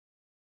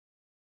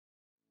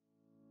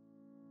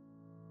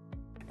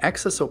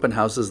Access open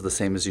houses the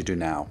same as you do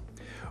now.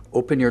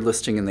 Open your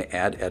listing in the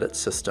Add Edit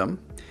system,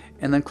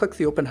 and then click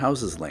the Open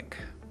Houses link.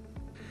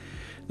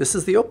 This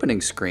is the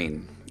opening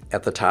screen.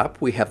 At the top,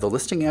 we have the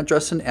listing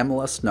address and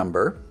MLS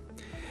number,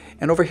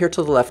 and over here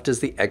to the left is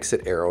the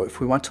exit arrow if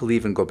we want to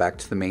leave and go back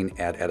to the main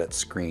Add Edit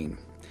screen.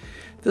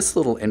 This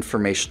little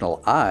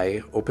informational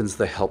eye opens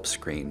the Help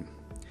screen.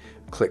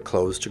 Click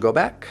Close to go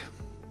back.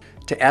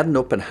 To add an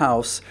open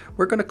house,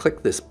 we're going to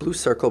click this blue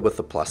circle with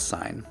the plus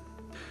sign.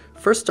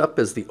 First up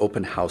is the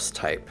open house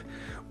type.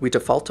 We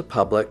default to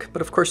public,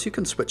 but of course you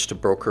can switch to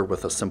broker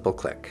with a simple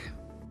click.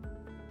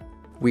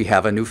 We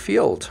have a new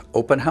field,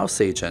 Open House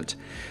Agent.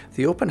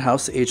 The Open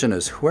House Agent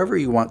is whoever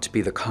you want to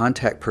be the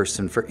contact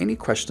person for any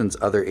questions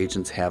other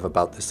agents have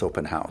about this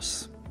open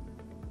house.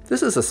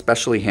 This is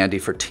especially handy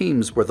for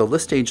teams where the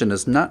list agent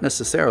is not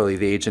necessarily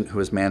the agent who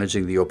is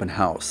managing the open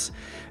house.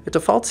 It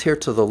defaults here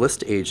to the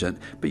list agent,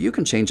 but you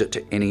can change it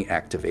to any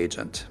active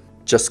agent.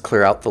 Just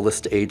clear out the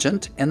list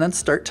agent and then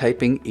start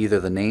typing either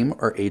the name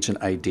or agent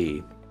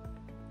ID.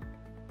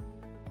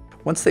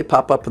 Once they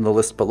pop up in the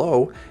list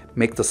below,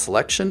 make the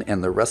selection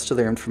and the rest of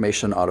their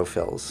information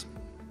autofills.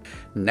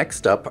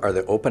 Next up are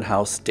the open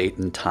house date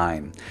and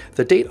time.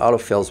 The date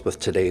autofills with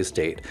today's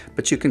date,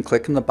 but you can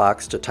click in the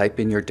box to type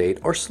in your date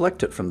or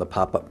select it from the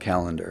pop-up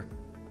calendar.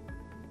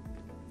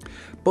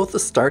 Both the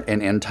start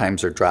and end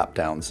times are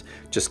drop-downs.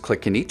 Just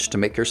click in each to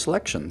make your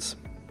selections.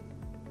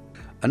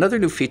 Another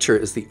new feature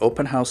is the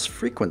open house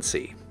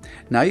frequency.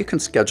 Now you can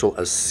schedule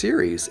a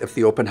series if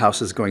the open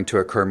house is going to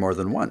occur more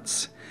than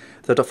once.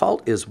 The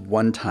default is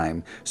one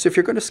time, so if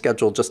you're going to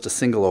schedule just a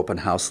single open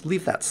house,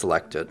 leave that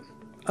selected.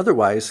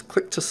 Otherwise,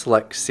 click to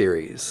select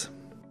series.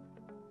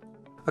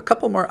 A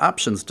couple more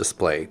options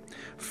display.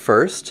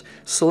 First,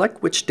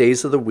 select which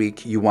days of the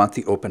week you want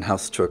the open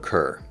house to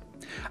occur.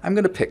 I'm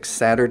going to pick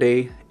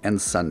Saturday and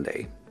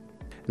Sunday.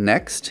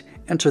 Next,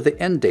 enter the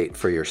end date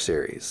for your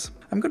series.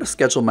 I'm going to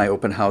schedule my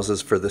open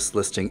houses for this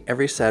listing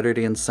every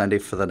Saturday and Sunday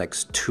for the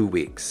next 2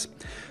 weeks.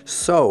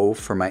 So,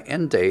 for my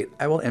end date,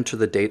 I will enter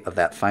the date of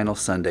that final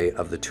Sunday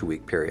of the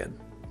 2-week period.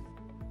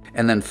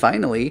 And then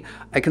finally,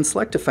 I can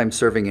select if I'm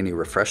serving any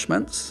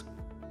refreshments,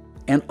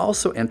 and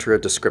also enter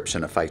a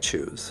description if I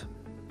choose.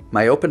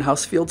 My open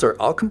house fields are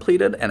all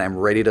completed and I'm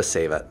ready to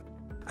save it.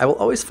 I will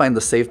always find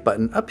the Save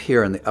button up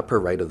here in the upper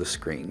right of the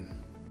screen.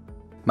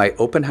 My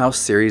open house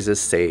series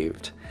is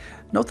saved.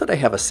 Note that I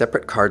have a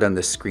separate card on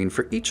this screen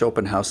for each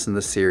open house in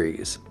the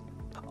series.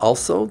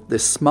 Also,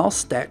 this small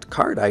stacked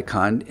card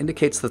icon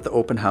indicates that the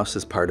open house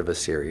is part of a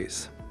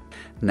series.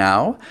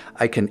 Now,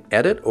 I can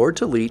edit or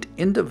delete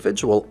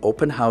individual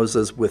open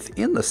houses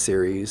within the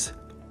series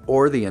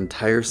or the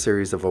entire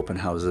series of open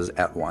houses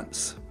at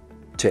once.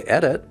 To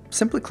edit,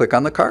 simply click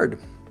on the card.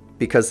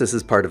 Because this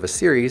is part of a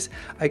series,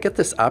 I get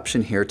this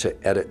option here to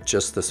edit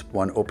just this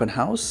one open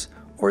house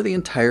or the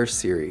entire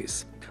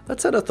series.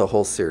 Let's edit the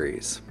whole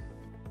series.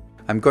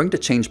 I'm going to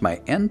change my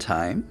end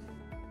time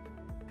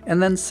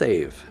and then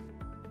save.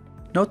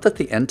 Note that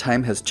the end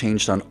time has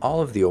changed on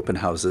all of the open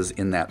houses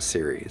in that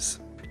series.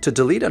 To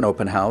delete an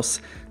open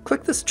house,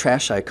 click this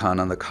trash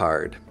icon on the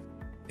card.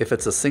 If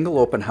it's a single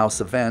open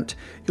house event,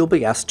 you'll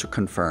be asked to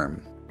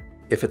confirm.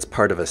 If it's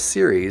part of a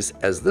series,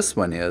 as this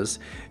one is,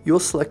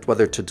 you'll select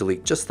whether to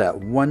delete just that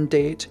one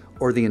date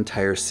or the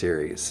entire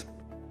series.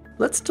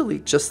 Let's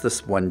delete just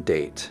this one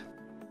date.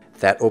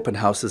 That open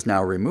house is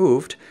now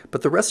removed,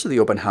 but the rest of the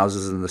open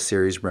houses in the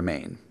series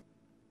remain.